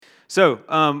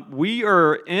We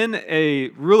are in a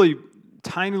really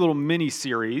tiny little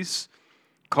mini-series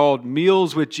called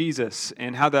Meals with Jesus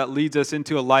and how that leads us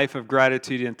into a life of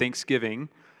gratitude and thanksgiving.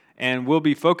 And we'll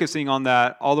be focusing on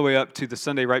that all the way up to the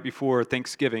Sunday right before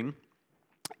Thanksgiving.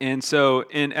 And so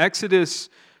in Exodus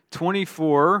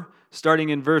 24, starting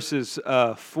in verses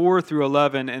 4 through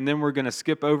 11, and then we're going to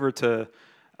skip over to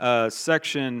a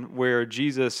section where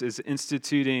Jesus is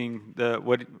instituting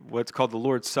what's called the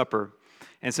Lord's Supper.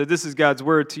 And so this is God's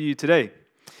word to you today.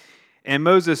 And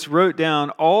Moses wrote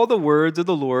down all the words of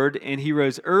the Lord, and he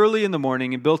rose early in the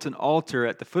morning and built an altar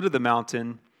at the foot of the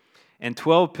mountain and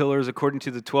 12 pillars according to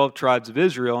the 12 tribes of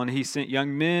Israel. And he sent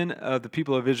young men of the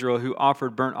people of Israel who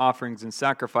offered burnt offerings and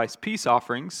sacrificed peace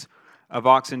offerings of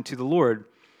oxen to the Lord.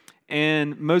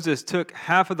 And Moses took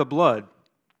half of the blood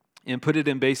and put it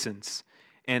in basins,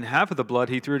 and half of the blood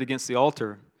he threw it against the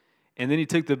altar. And then he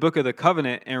took the book of the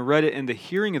covenant and read it in the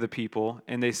hearing of the people.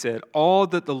 And they said, all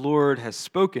that the Lord has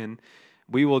spoken,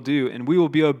 we will do, and we will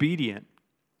be obedient.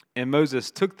 And Moses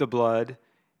took the blood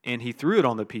and he threw it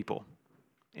on the people.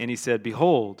 And he said,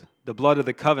 behold, the blood of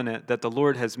the covenant that the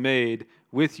Lord has made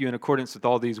with you in accordance with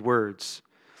all these words.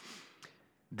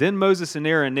 Then Moses and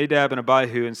Aaron, Nadab and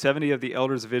Abihu, and 70 of the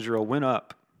elders of Israel went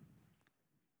up.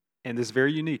 And this is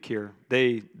very unique here.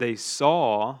 They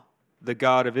saw the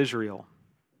God of Israel.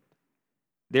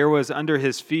 There was under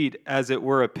his feet, as it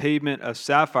were, a pavement of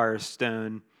sapphire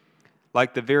stone,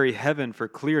 like the very heaven for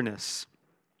clearness.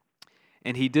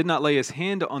 And he did not lay his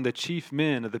hand on the chief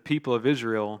men of the people of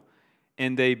Israel,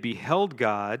 and they beheld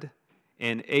God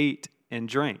and ate and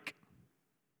drank.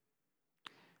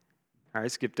 All right,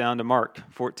 skip down to Mark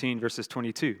 14, verses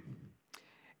 22.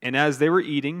 And as they were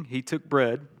eating, he took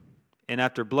bread, and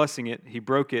after blessing it, he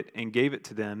broke it and gave it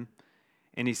to them.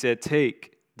 And he said,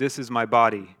 take, this is my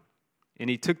body. And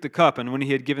he took the cup, and when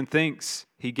he had given thanks,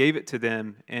 he gave it to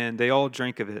them, and they all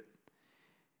drank of it.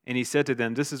 And he said to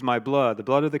them, this is my blood, the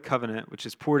blood of the covenant, which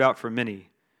is poured out for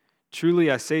many. Truly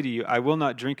I say to you, I will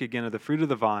not drink again of the fruit of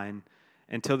the vine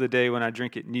until the day when I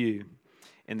drink it new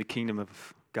in the kingdom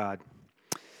of God.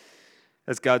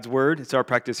 That's God's word. It's our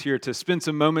practice here to spend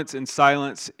some moments in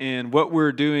silence. And what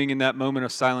we're doing in that moment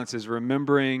of silence is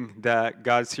remembering that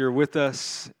God's here with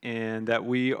us and that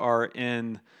we are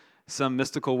in some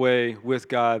mystical way with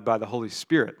God by the Holy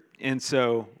Spirit. And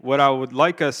so what I would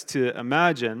like us to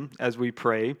imagine as we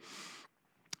pray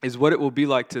is what it will be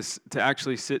like to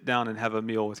actually sit down and have a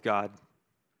meal with God.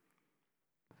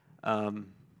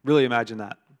 Really imagine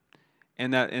that.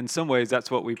 And that in some ways,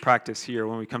 that's what we practice here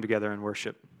when we come together and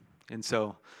worship. And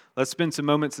so let's spend some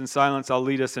moments in silence. I'll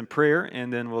lead us in prayer,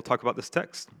 and then we'll talk about this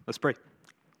text. Let's pray.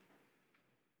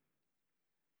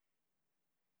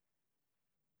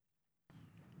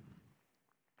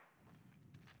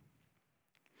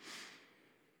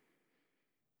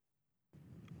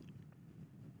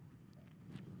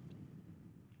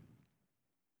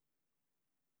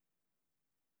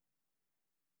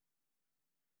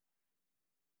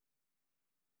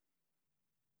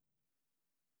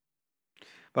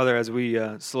 Father, as we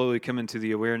slowly come into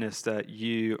the awareness that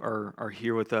you are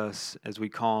here with us as we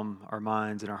calm our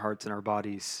minds and our hearts and our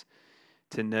bodies,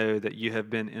 to know that you have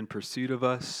been in pursuit of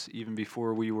us even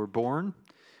before we were born,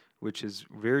 which is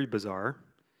very bizarre.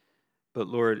 But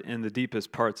Lord, in the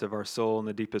deepest parts of our soul and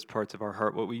the deepest parts of our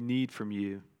heart, what we need from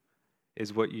you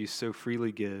is what you so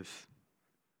freely give,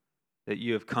 that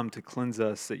you have come to cleanse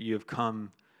us, that you have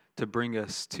come to bring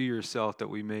us to yourself, that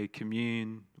we may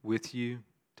commune with you,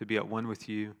 to be at one with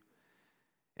you.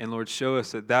 And Lord, show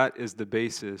us that that is the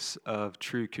basis of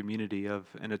true community, of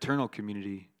an eternal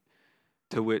community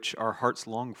to which our hearts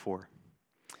long for.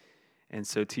 And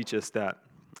so teach us that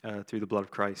through the blood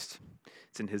of Christ.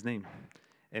 It's in his name.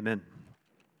 Amen.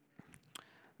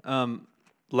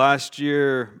 Last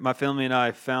year, my family and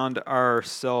I found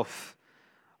ourselves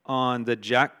on the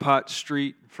jackpot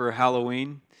street for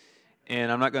Halloween. And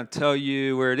I'm not going to tell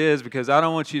you where it is because I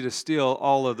don't want you to steal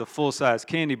all of the full-size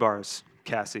candy bars,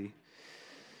 Cassie.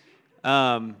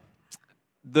 The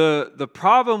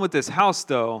problem with this house,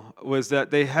 though, was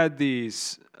that they had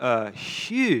these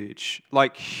huge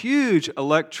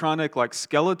electronic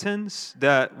skeletons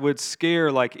that would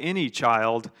scare any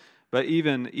child, but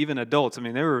even adults. I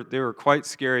mean, they were quite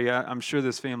scary. I'm sure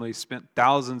this family spent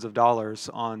thousands of dollars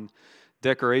on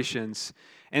decorations.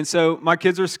 And so my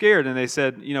kids were scared, and they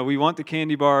said, we want the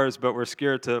candy bars, but we're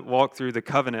scared to walk through the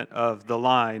covenant of the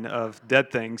line of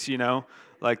dead things,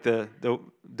 like the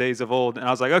days of old. And I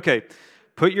was like, okay,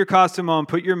 put your costume on,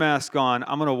 put your mask on.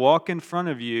 I'm going to walk in front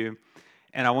of you,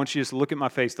 and I want you to just look at my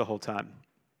face the whole time.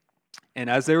 And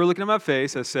as they were looking at my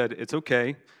face, I said, it's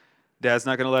okay. Dad's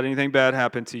not going to let anything bad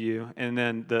happen to you. And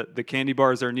then the candy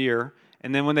bars are near.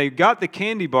 And then when they got the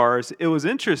candy bars, it was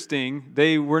interesting.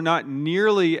 They were not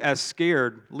nearly as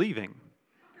scared leaving.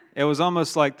 It was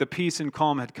almost like the peace and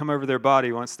calm had come over their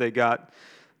body once they got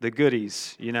the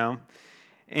goodies, you know.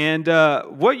 And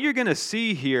what you're going to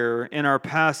see here in our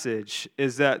passage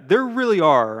is that there really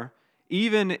are,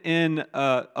 even in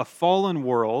a fallen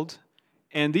world,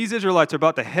 and these Israelites are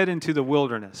about to head into the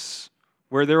wilderness,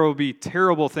 where there will be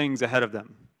terrible things ahead of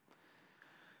them.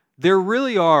 There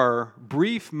really are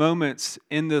brief moments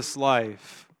in this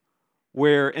life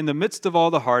where in the midst of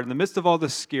all the hard, in the midst of all the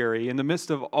scary, in the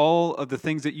midst of all of the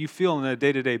things that you feel on a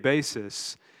day-to-day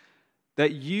basis,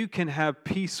 that you can have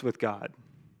peace with God.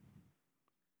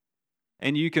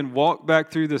 And you can walk back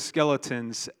through the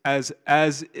skeletons as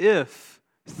if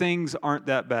things aren't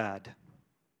that bad.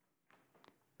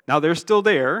 Now, they're still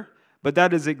there, but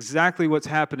that is exactly what's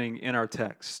happening in our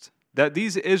text. That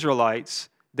these Israelites,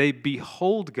 they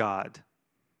behold God,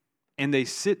 and they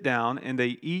sit down, and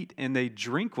they eat, and they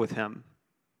drink with Him,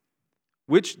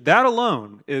 which that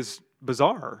alone is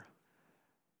bizarre.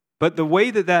 But the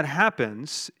way that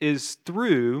happens is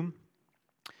through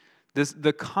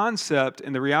the concept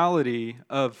and the reality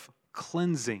of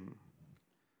cleansing.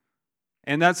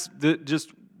 And that's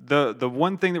the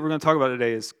one thing that we're going to talk about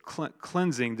today is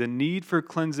cleansing, the need for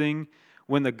cleansing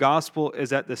when the gospel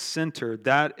is at the center.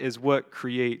 That is what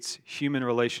creates human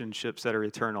relationships that are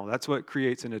eternal. That's what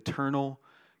creates an eternal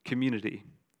community,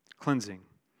 cleansing.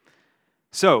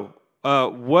 So,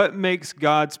 what makes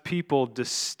God's people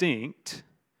distinct?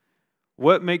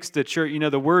 What makes the church,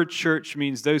 the word church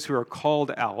means those who are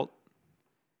called out.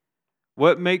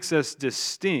 What makes us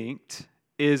distinct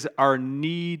is our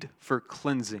need for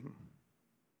cleansing.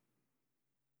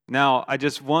 Now, I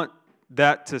just want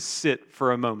that to sit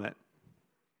for a moment.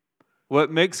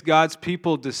 What makes God's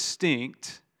people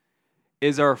distinct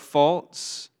is our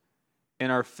faults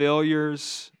and our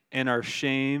failures and our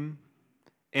shame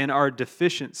and our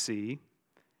deficiency.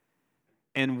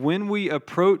 And when we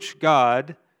approach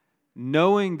God,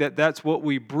 knowing that that's what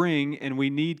we bring and we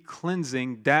need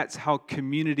cleansing, that's how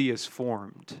community is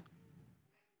formed.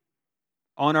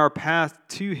 On our path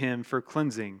to Him for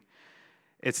cleansing.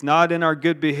 It's not in our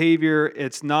good behavior.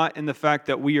 It's not in the fact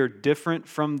that we are different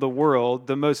from the world.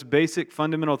 The most basic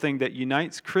fundamental thing that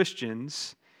unites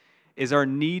Christians is our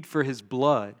need for His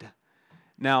blood.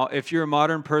 Now, if you're a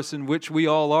modern person, which we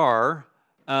all are,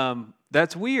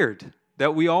 that's weird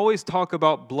that we always talk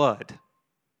about blood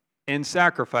and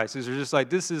sacrifices. We're just like,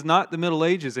 this is not the Middle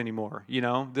Ages anymore.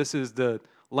 This is the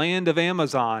land of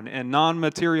Amazon and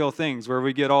non-material things where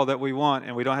we get all that we want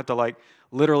and we don't have to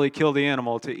literally kill the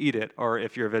animal to eat it, or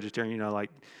if you're a vegetarian,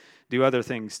 do other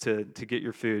things to get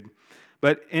your food.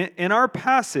 But in our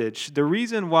passage, the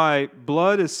reason why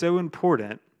blood is so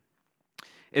important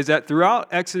is that throughout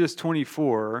Exodus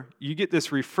 24, you get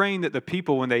this refrain that the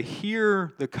people, when they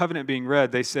hear the covenant being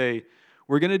read, they say,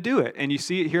 we're going to do it. And you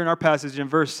see it here in our passage in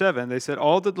verse 7. They said,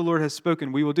 all that the Lord has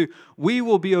spoken, we will do. We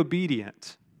will be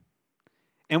obedient.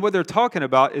 And what they're talking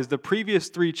about is the previous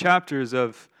 3 chapters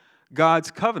of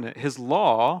God's covenant, His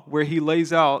law, where He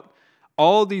lays out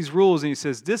all these rules and He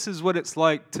says, this is what it's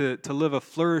like to live a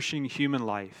flourishing human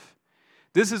life.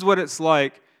 This is what it's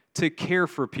like to care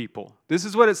for people. This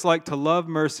is what it's like to love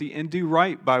mercy and do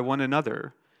right by one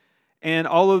another. And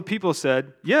all of the people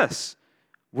said, yes,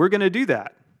 we're going to do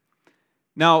that.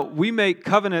 Now, we make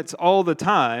covenants all the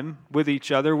time with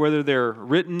each other, whether they're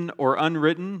written or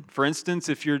unwritten. For instance,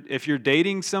 if you're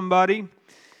dating somebody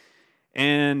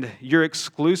and you're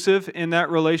exclusive in that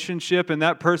relationship and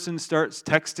that person starts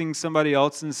texting somebody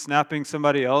else and snapping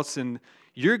somebody else, and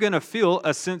you're going to feel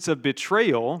a sense of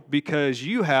betrayal because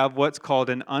you have what's called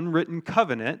an unwritten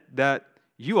covenant that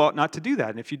you ought not to do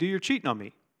that. And if you do, you're cheating on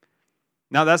me.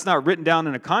 Now, that's not written down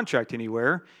in a contract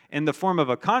anywhere. In the form of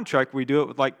a contract, we do it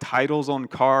with titles on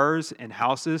cars and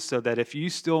houses so that if you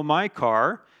steal my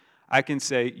car, I can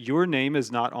say, your name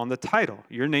is not on the title.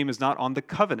 Your name is not on the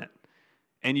covenant.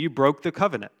 And you broke the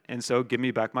covenant, and so give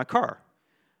me back my car.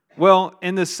 Well,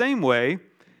 in the same way,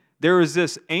 there is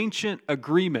this ancient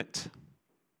agreement,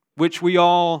 which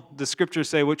the scriptures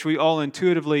say, which we all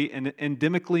intuitively and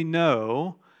endemically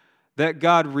know, that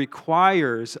God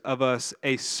requires of us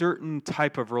a certain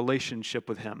type of relationship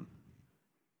with Him.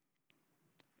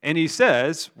 And He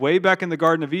says, way back in the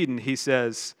Garden of Eden, He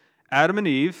says, Adam and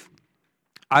Eve,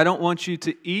 I don't want you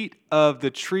to eat of the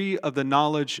tree of the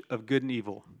knowledge of good and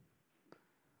evil.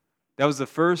 That was the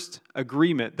first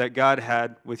agreement that God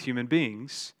had with human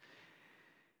beings.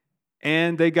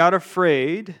 And they got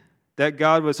afraid that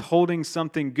God was holding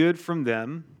something good from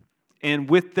them. And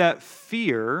with that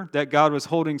fear that God was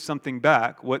holding something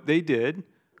back, what they did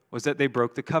was that they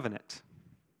broke the covenant.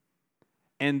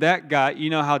 And that got, you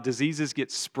know how diseases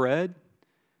get spread?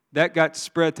 That got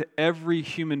spread to every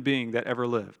human being that ever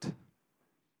lived,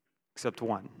 except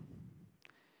one.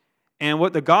 And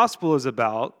what the gospel is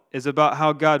about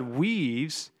how God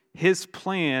weaves his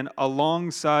plan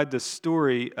alongside the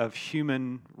story of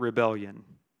human rebellion,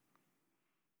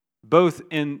 both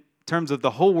in terms of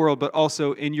the whole world, but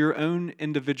also in your own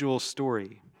individual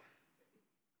story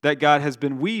that God has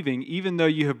been weaving. Even though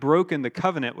you have broken the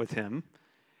covenant with him,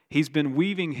 he's been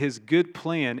weaving his good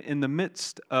plan in the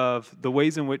midst of the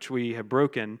ways in which we have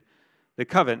broken the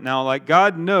covenant. Now, like,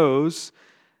 God knows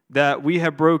that we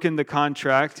have broken the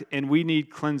contract and we need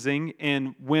cleansing.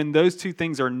 And when those two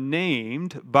things are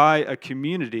named by a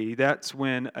community, that's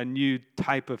when a new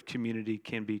type of community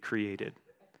can be created.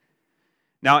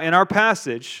 Now, in our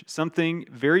passage, something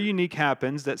very unique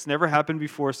happens that's never happened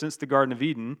before since the Garden of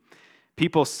Eden.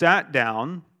 People sat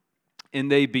down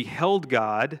and they beheld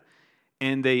God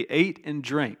and they ate and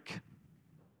drank.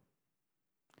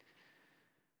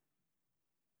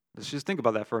 Let's just think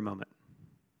about that for a moment.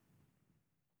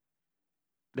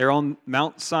 They're on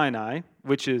Mount Sinai,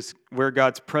 which is where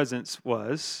God's presence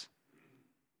was,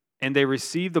 and they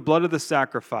receive the blood of the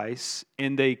sacrifice,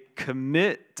 and they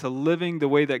commit to living the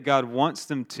way that God wants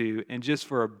them to, and just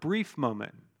for a brief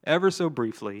moment, ever so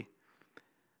briefly,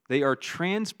 they are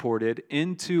transported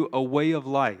into a way of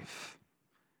life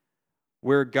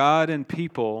where God and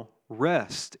people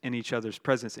rest in each other's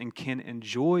presence and can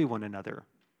enjoy one another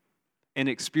and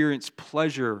experience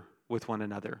pleasure with one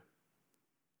another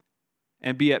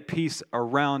and be at peace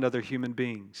around other human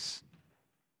beings.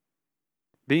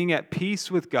 Being at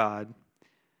peace with God,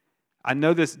 I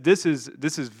know this is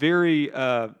very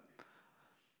hard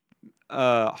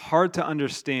to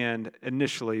understand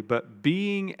initially, but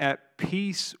being at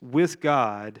peace with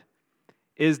God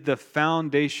is the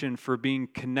foundation for being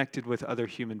connected with other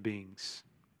human beings.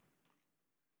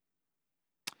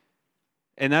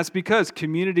 And that's because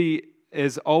community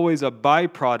is always a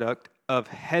byproduct of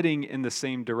heading in the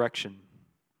same direction.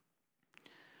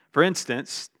 For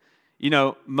instance, you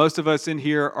know, most of us in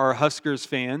here are Huskers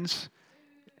fans,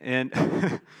 and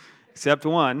except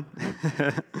one.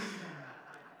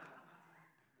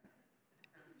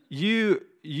 You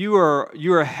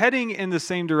are heading in the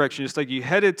same direction, just like you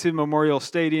headed to Memorial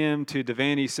Stadium, to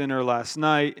Devaney Center last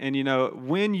night, and you know,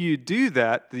 when you do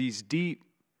that, these deep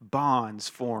bonds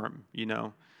form. You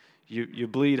know, you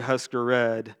bleed Husker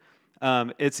red.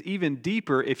 It's even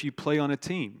deeper if you play on a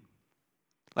team.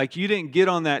 Like, you didn't get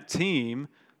on that team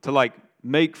to like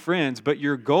make friends, but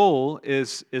your goal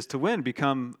is to win,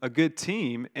 become a good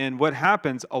team. And what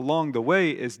happens along the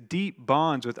way is deep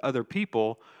bonds with other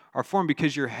people are formed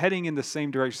because you're heading in the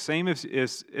same direction. Same as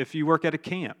if you work at a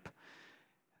camp.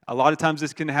 A lot of times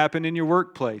this can happen in your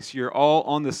workplace. You're all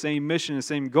on the same mission, the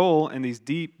same goal, and these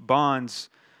deep bonds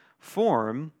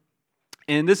form.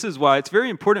 And this is why it's very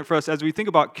important for us as we think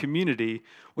about community.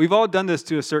 We've all done this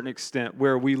to a certain extent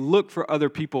where we look for other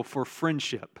people for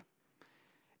friendship.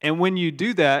 And when you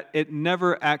do that, it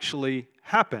never actually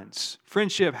happens.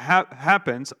 Friendship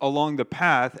happens along the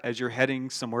path as you're heading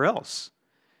somewhere else.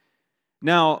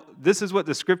 Now, this is what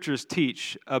the scriptures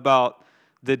teach about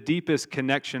the deepest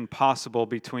connection possible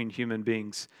between human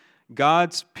beings.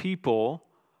 God's people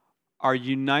are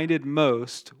united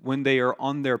most when they are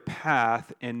on their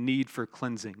path and need for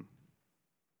cleansing.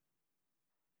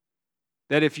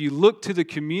 That if you look to the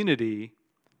community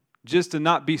just to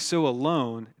not be so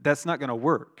alone, that's not going to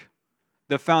work.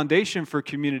 The foundation for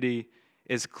community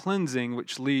is cleansing,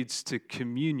 which leads to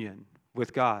communion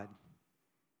with God.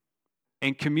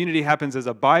 And community happens as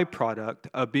a byproduct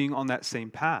of being on that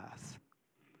same path.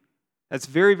 That's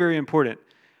very, very important.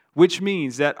 Which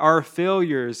means that our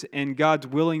failures and God's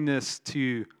willingness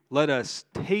to let us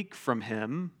take from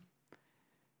him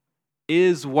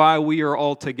is why we are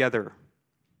all together.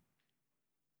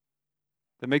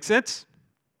 That make sense?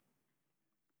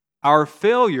 Our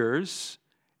failures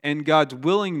and God's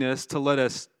willingness to let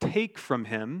us take from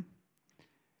him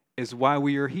is why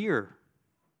we are here.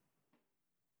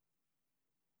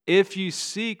 If you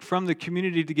seek from the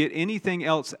community to get anything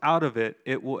else out of it,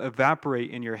 it will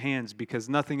evaporate in your hands because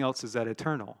nothing else is that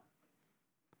eternal.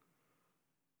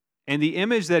 And the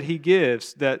image that he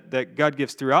gives, that God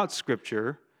gives throughout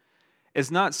Scripture,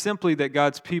 is not simply that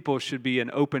God's people should be an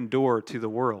open door to the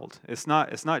world. It's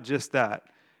not just that.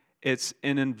 It's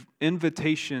an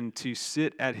invitation to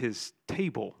sit at his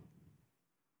table.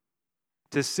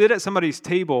 To sit at somebody's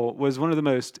table was one of the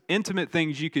most intimate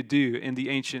things you could do in the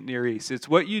ancient Near East. It's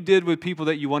what you did with people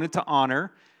that you wanted to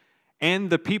honor, and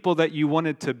the people that you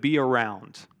wanted to be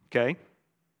around, okay?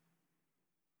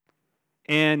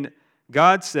 And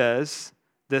God says,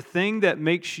 the thing that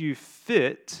makes you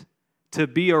fit to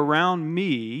be around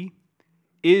me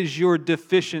is your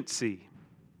deficiency,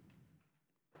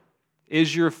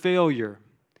 is your failure,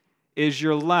 is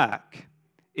your lack,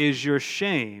 is your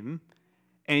shame,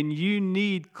 and you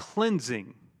need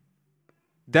cleansing.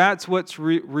 That's what's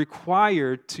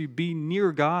required to be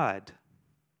near God.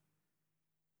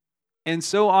 And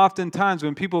so oftentimes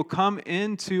when people come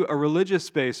into a religious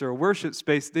space or a worship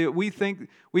space, we think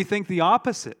the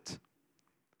opposite.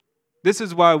 This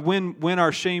is why when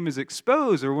our shame is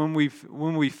exposed or when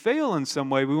we fail in some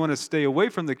way, we want to stay away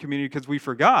from the community because we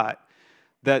forgot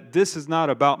that this is not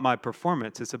about my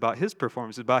performance. It's about His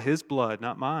performance. It's about His blood,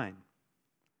 not mine.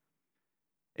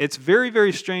 It's very,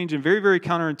 very strange and very, very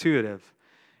counterintuitive.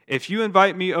 If you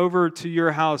invite me over to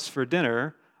your house for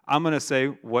dinner, I'm going to say,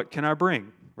 what can I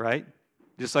bring, right?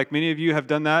 Just like many of you have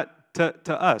done that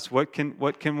to us. What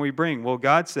can we bring? Well,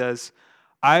 God says,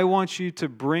 I want you to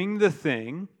bring the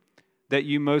thing that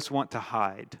you most want to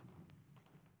hide.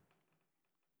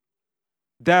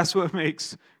 That's what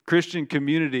makes Christian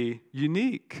community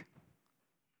unique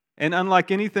and unlike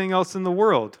anything else in the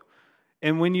world.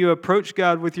 And when you approach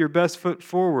God with your best foot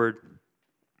forward,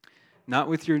 not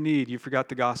with your need, you forgot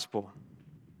the gospel.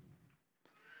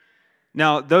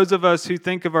 Now, those of us who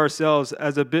think of ourselves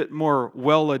as a bit more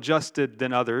well-adjusted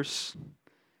than others,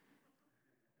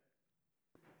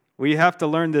 we have to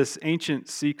learn this ancient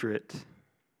secret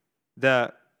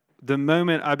that the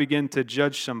moment I begin to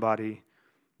judge somebody,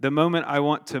 the moment I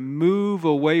want to move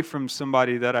away from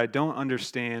somebody that I don't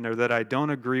understand or that I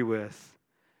don't agree with,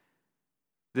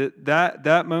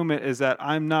 that moment is that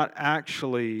I'm not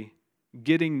actually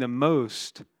getting the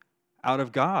most out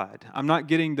of God. I'm not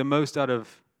getting the most out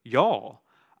of y'all.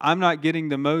 I'm not getting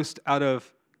the most out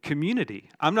of community.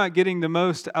 I'm not getting the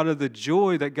most out of the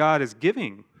joy that God is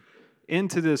giving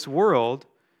into this world,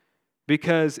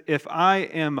 because if I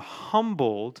am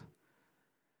humbled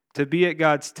to be at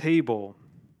God's table,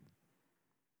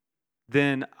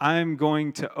 then I'm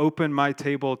going to open my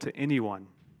table to anyone.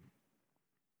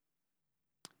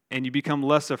 And you become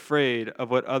less afraid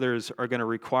of what others are going to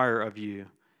require of you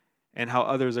and how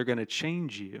others are going to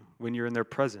change you when you're in their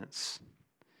presence.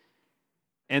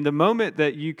 And the moment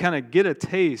that you kind of get a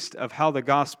taste of how the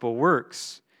gospel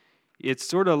works, it's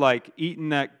sort of like eating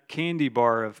that candy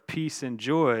bar of peace and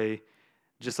joy,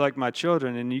 just like my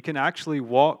children, and you can actually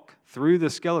walk through the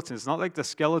skeletons. It's not like the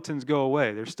skeletons go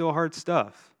away. They're still hard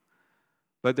stuff.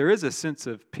 But there is a sense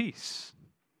of peace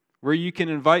where you can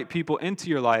invite people into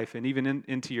your life and even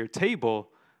into your table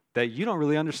that you don't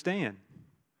really understand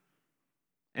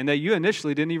and that you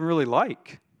initially didn't even really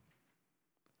like.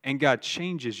 And God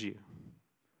changes you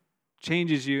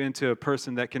into a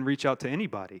person that can reach out to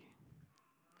anybody.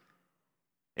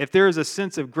 If there is a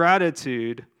sense of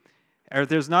gratitude, or if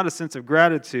there's not a sense of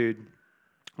gratitude,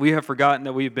 we have forgotten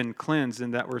that we've been cleansed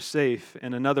and that we're safe,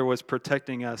 and another was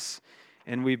protecting us,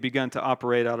 and we've begun to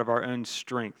operate out of our own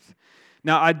strength.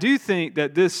 Now, I do think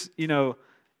that this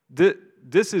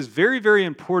is very, very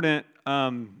important.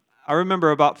 I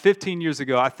remember about 15 years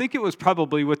ago, I think it was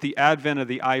probably with the advent of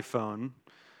the iPhone,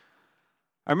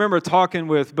 I remember talking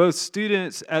with both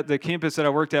students at the campus that I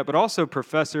worked at, but also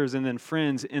professors and then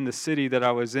friends in the city that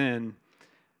I was in.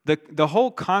 The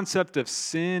whole concept of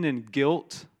sin and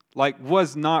guilt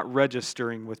was not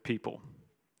registering with people.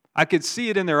 I could see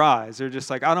it in their eyes. They're just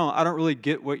like, I don't really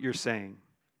get what you're saying.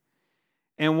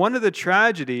 And one of the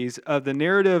tragedies of the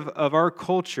narrative of our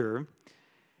culture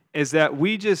is that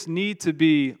we just need to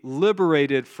be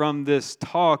liberated from this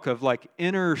talk of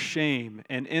inner shame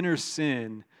and inner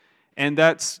sin. And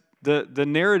that's the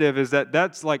narrative is that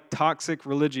that's like toxic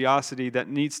religiosity that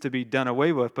needs to be done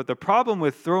away with. But the problem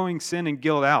with throwing sin and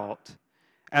guilt out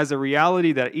as a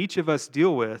reality that each of us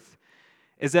deal with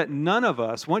is that none of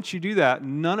us, once you do that,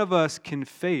 none of us can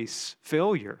face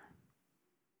failure.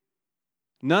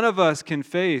 None of us can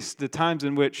face the times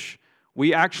in which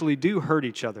we actually do hurt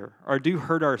each other or do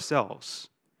hurt ourselves.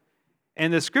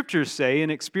 And the scriptures say,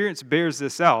 and experience bears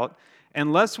this out,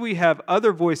 unless we have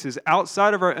other voices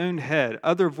outside of our own head,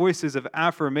 other voices of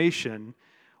affirmation,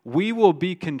 we will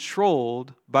be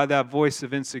controlled by that voice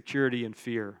of insecurity and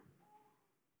fear.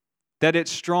 That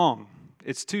it's strong.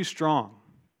 It's too strong.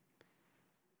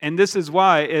 And this is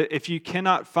why, if you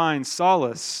cannot find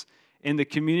solace in the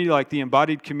community, like the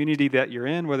embodied community that you're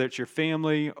in, whether it's your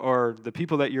family or the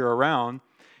people that you're around,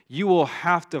 you will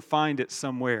have to find it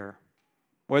somewhere.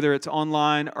 Whether it's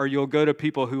online or you'll go to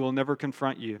people who will never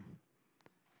confront you.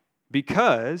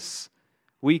 Because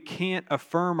we can't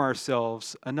affirm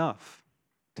ourselves enough.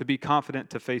 to be confident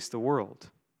to face the world.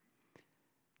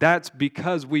 That's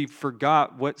because we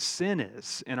forgot what sin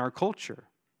is in our culture.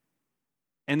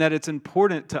 And that it's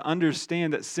important to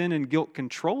understand that sin and guilt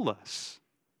control us.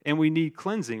 And we need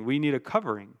cleansing. We need a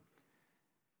covering.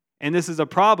 And this is a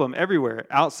problem everywhere.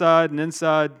 Outside and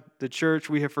inside the church,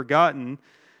 we have forgotten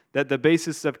that the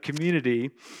basis of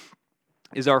community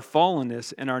is our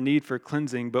fallenness and our need for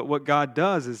cleansing. But what God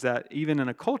does is that even in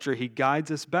a culture, He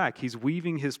guides us back. He's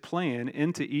weaving His plan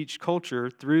into each culture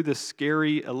through the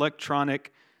scary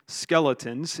electronic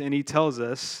skeletons. And He tells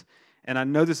us, and I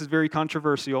know this is very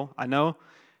controversial, I know,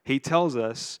 He tells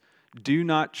us, do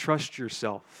not trust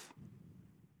yourself.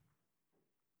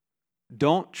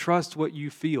 Don't trust what you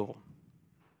feel.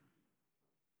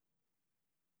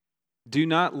 Do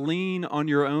not lean on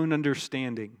your own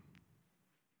understanding.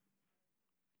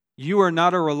 You are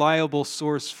not a reliable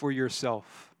source for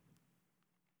yourself.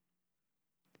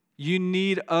 You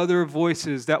need other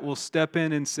voices that will step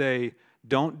in and say,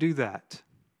 don't do that.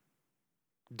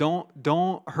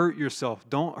 Don't hurt yourself.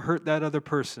 Don't hurt that other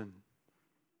person.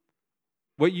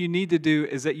 What you need to do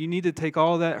is that you need to take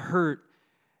all that hurt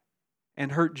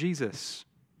and hurt Jesus.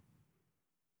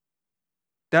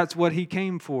 That's what He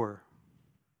came for.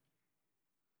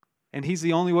 And He's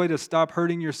the only way to stop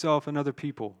hurting yourself and other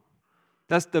people.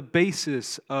 That's the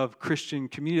basis of Christian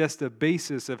community. That's the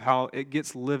basis of how it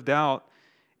gets lived out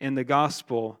in the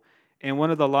gospel. And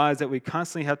one of the lies that we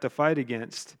constantly have to fight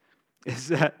against is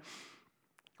that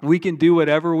we can do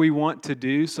whatever we want to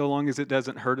do so long as it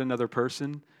doesn't hurt another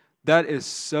person. That is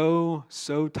so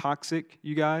toxic,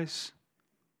 you guys.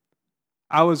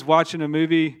 I was watching a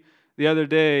movie the other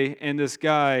day, and this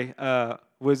guy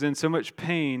was in so much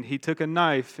pain, he took a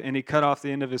knife and he cut off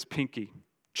the end of his pinky.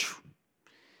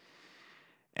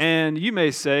 And you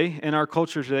may say, in our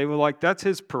culture today, well, like, that's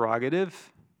his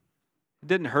prerogative. It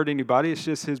didn't hurt anybody. It's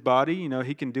just his body. You know,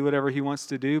 he can do whatever he wants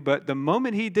to do. But the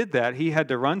moment he did that, he had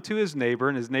to run to his neighbor,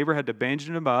 and his neighbor had to bandage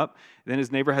him up. Then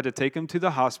his neighbor had to take him to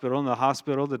the hospital. In the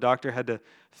hospital, the doctor had to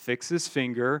fix his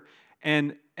finger.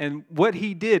 And what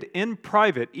he did in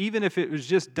private, even if it was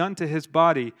just done to his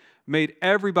body, made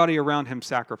everybody around him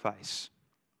sacrifice.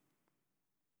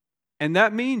 And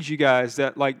that means, you guys,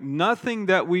 that like nothing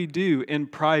that we do in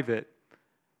private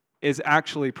is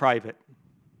actually private.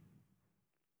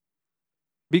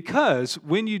 Because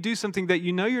when you do something that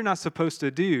you know you're not supposed to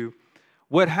do,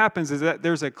 what happens is that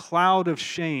there's a cloud of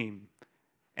shame.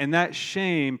 And that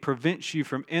shame prevents you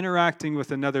from interacting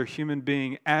with another human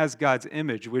being as God's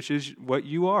image, which is what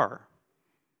you are.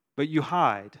 But you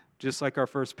hide, just like our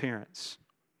first parents.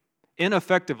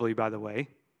 Ineffectively, by the way.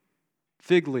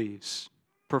 Fig leaves.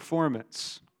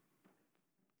 Performance.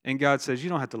 And God says, you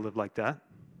don't have to live like that.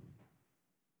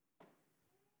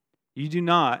 You do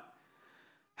not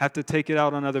have to take it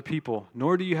out on other people,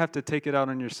 nor do you have to take it out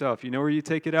on yourself. You know where you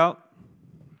take it out?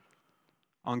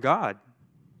 On God.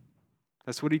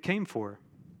 That's what He came for.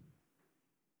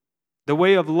 The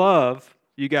way of love,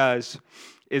 you guys,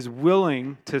 is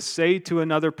willing to say to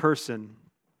another person,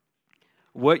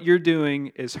 what you're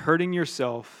doing is hurting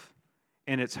yourself,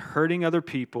 and it's hurting other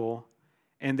people,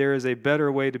 and there is a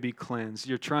better way to be cleansed.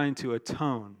 You're trying to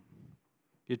atone.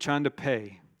 You're trying to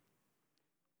pay.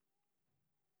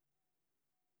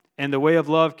 And the way of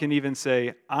love can even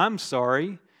say, I'm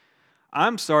sorry.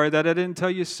 I'm sorry that I didn't tell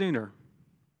you sooner,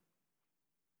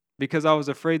 because I was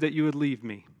afraid that you would leave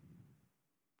me.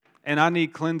 And I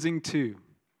need cleansing too.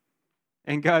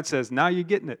 And God says, now you're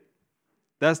getting it.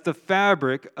 That's the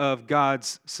fabric of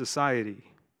God's society.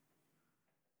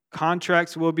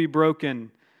 Contracts will be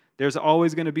broken. There's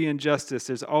always going to be injustice.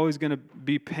 There's always going to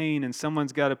be pain, and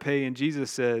someone's got to pay. And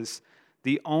Jesus says,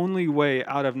 the only way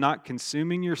out of not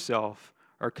consuming yourself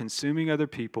or consuming other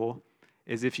people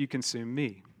is if you consume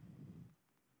me.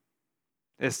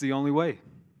 It's the only way.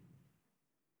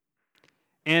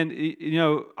 And, you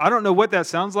know, I don't know what that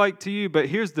sounds like to you, but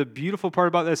here's the beautiful part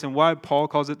about this and why Paul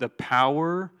calls it the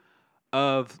power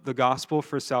of the gospel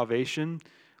for salvation.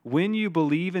 When you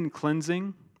believe in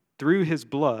cleansing through His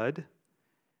blood,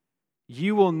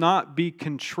 you will not be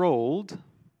controlled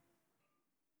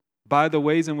by the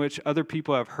ways in which other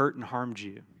people have hurt and harmed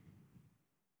you.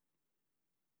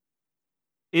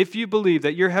 If you believe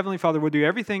that your Heavenly Father will do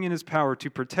everything in His power to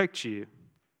protect you,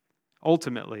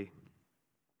 ultimately,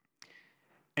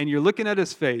 and you're looking at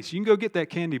His face, you can go get that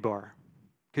candy bar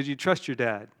because you trust your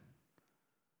dad.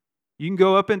 You can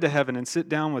go up into heaven and sit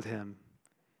down with Him.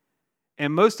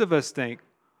 And most of us think,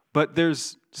 but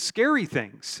there's scary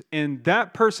things, and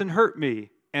that person hurt me,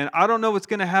 and I don't know what's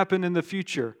going to happen in the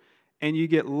future. And you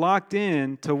get locked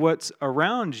in to what's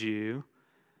around you.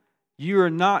 You are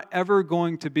not ever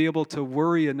going to be able to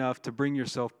worry enough to bring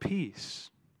yourself peace.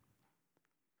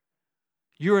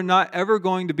 You are not ever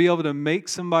going to be able to make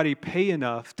somebody pay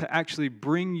enough to actually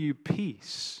bring you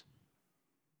peace.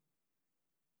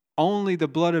 Only the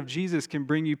blood of Jesus can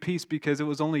bring you peace because it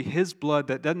was only His blood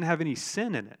that doesn't have any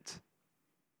sin in it.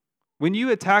 When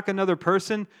you attack another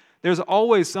person, there's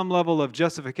always some level of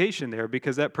justification there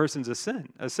because that person's a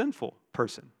sinful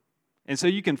person. And so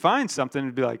you can find something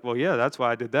and be like, well, yeah, that's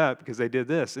why I did that, because they did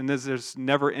this. And there's this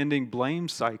never-ending blame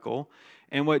cycle.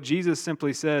 And what Jesus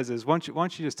simply says is, why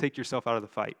don't you just take yourself out of the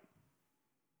fight?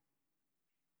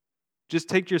 Just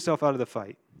take yourself out of the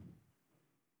fight.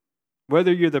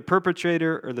 Whether you're the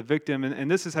perpetrator or the victim, and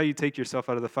this is how you take yourself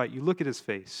out of the fight. You look at His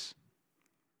face.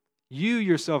 You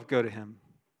yourself go to Him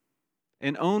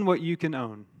and own what you can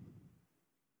own.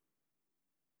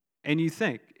 And you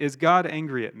think, is God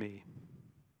angry at me?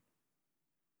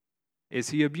 Is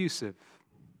He abusive?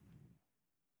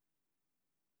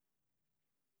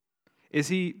 Is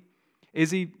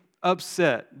he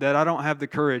upset that I don't have the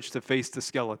courage to face the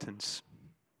skeletons?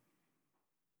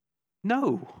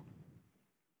 No.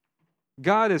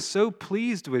 God is so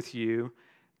pleased with you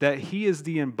that He is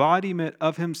the embodiment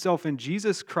of Himself in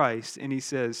Jesus Christ, and He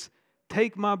says,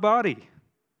 take my body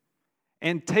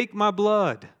and take my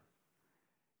blood.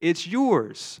 It's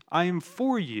yours. I am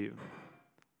for you.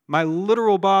 My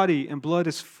literal body and blood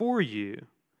is for you,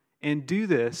 and do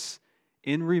this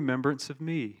in remembrance of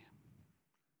me.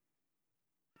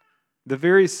 The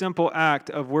very simple act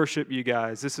of worship, you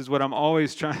guys, this is what I'm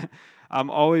always trying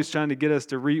to get us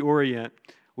to reorient.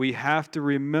 We have to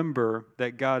remember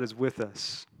that God is with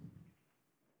us.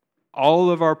 All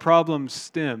of our problems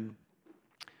stem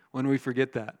when we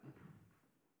forget that.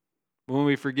 When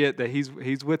we forget that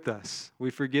He's with us.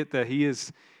 We forget that He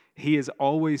is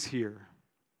always here,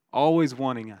 always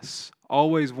wanting us,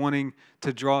 always wanting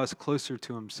to draw us closer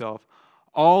to Himself,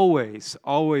 always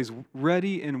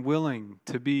ready and willing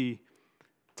to be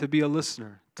a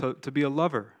listener, to be a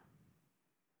lover.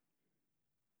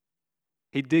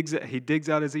 He digs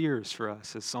out His ears for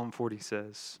us, as Psalm 40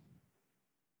 says.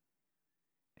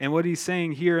 And what He's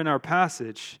saying here in our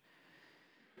passage,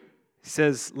 He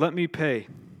says, let me pay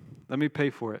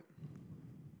for it.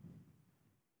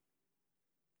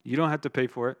 You don't have to pay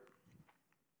for it.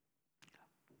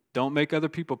 Don't make other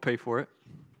people pay for it.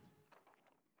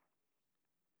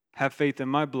 Have faith in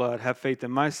my blood. Have faith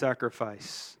in my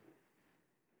sacrifice.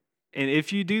 And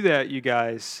if you do that, you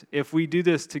guys, if we do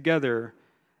this together,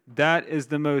 that is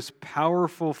the most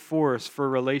powerful force for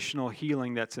relational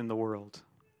healing that's in the world.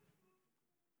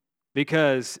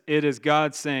 Because it is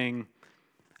God saying,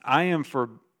 I am for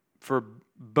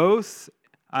both,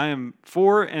 I am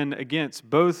for and against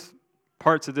both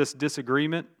parts of this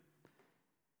disagreement.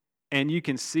 And you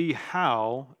can see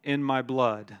how in my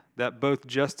blood that both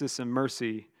justice and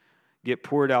mercy get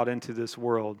poured out into this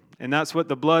world. And that's what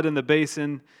the blood in the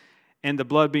basin and the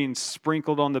blood being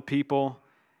sprinkled on the people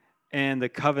and the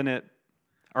covenant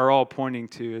are all pointing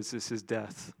to, is this His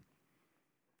death.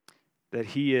 That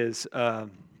He is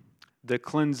the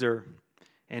cleanser,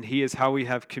 and He is how we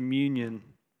have communion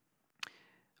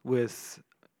with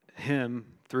Him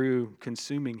through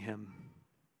consuming Him.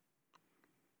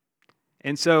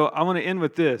 And so I want to end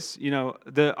with this.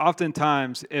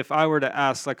 Oftentimes, if I were to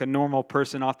ask like a normal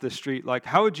person off the street, like,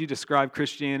 how would you describe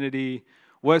Christianity?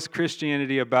 What's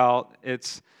Christianity about?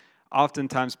 It's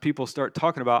oftentimes people start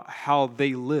talking about how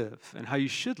they live and how you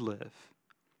should live.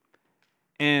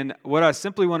 And what I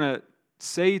simply want to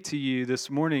say to you this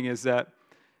morning is that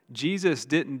Jesus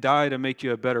didn't die to make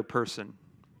you a better person.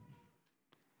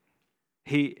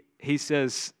 He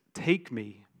says, take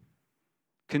me,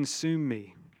 consume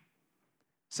me,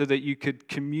 so that you could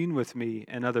commune with me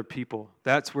and other people.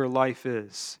 That's where life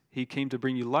is. He came to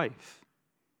bring you life.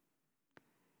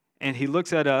 And He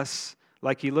looks at us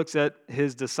like He looks at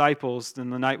His disciples in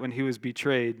the night when He was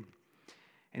betrayed.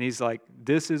 And He's like,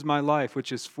 this is my life,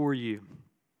 which is for you.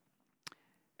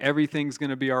 Everything's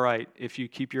going to be all right if you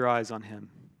keep your eyes on Him.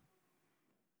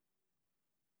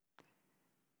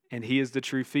 And He is the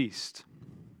true feast.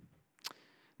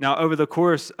 Now, over the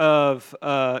course of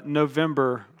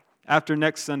November, after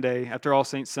next Sunday, after All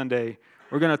Saints Sunday,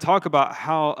 we're going to talk about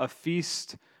how a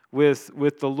feast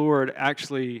with the Lord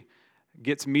actually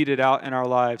gets meted out in our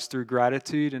lives through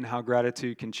gratitude and how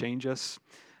gratitude can change us.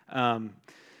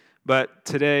 But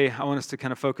today, I want us to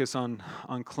kind of focus on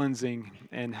cleansing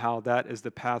and how that is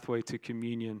the pathway to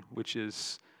communion, which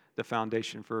is the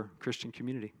foundation for Christian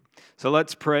community. So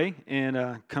let's pray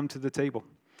and come to the table.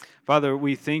 Father,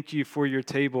 we thank You for Your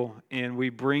table, and we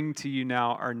bring to You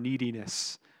now our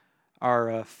neediness,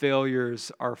 our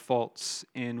failures, our faults,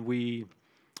 and we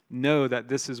know that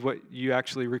this is what You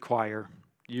actually require.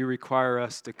 You require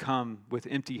us to come with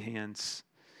empty hands.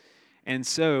 And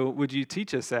so would you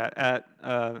teach us that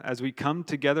as we come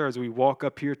together, as we walk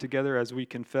up here together, as we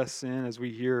confess sin, as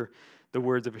we hear the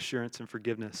words of assurance and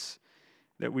forgiveness,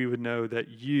 that we would know that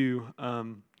you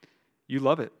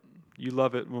love it. You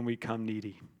love it when we come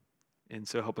needy. And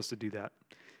so help us to do that.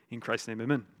 In Christ's name,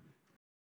 amen.